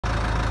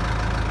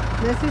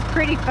This is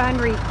pretty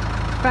funny.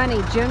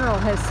 General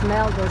has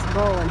smelled this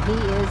bull and he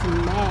is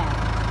mad.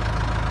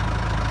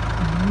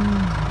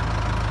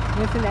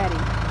 Listen at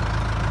him.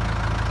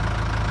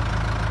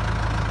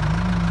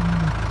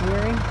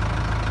 Hear him?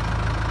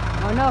 I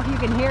don't know if you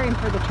can hear him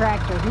for the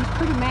tractor. He's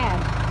pretty mad.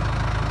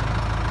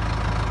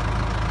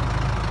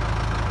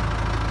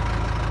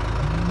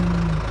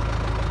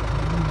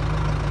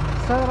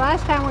 So the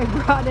last time we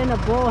brought in a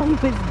bull, he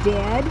was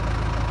dead.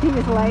 He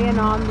was laying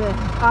on the,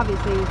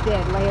 obviously he was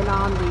dead, laying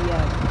on the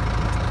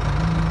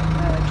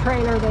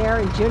trailer there,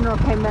 and General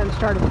came up and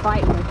started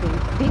fighting with him.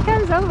 If he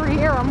comes over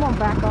here, I'm going to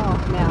back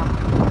off now.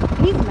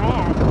 He's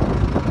mad.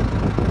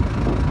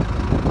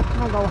 I'm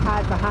going to go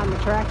hide behind the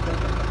tractor.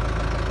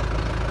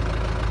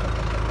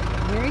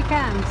 Here he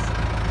comes.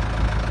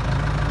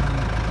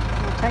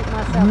 I'll take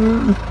myself.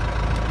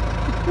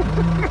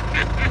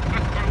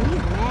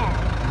 He's mad.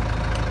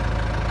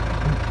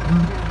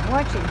 Now,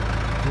 watch him.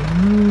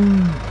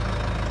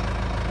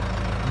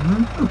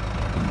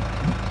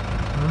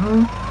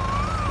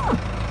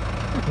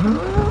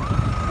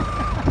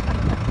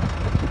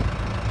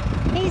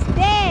 He's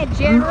dead,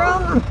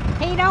 General.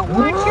 He don't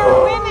want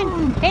your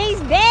women. He's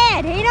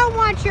dead. He don't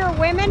want your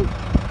women.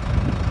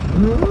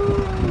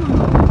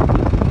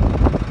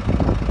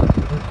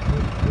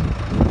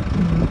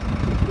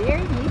 Dear,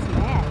 he's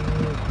mad.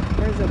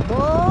 There's a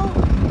bull.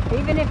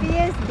 Even if he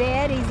is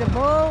dead, he's a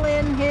bull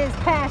in his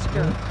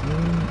pasture.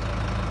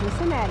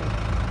 Listen at him.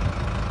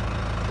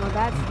 Well,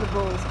 that's the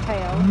bull's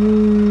tail.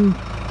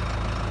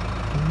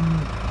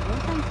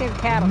 Sometimes them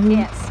cattle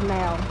can't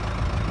smell.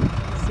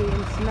 See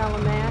him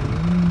smelling that?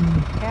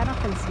 Cattle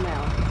can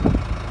smell.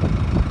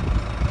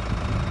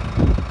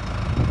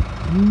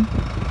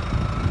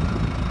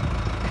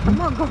 I'm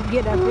gonna go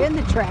get up in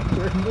the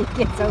tractor if he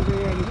gets over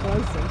here any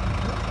closer.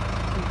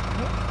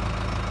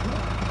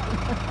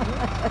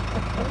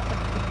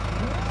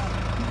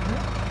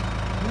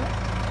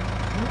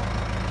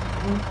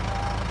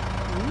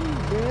 He's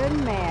good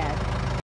and mad.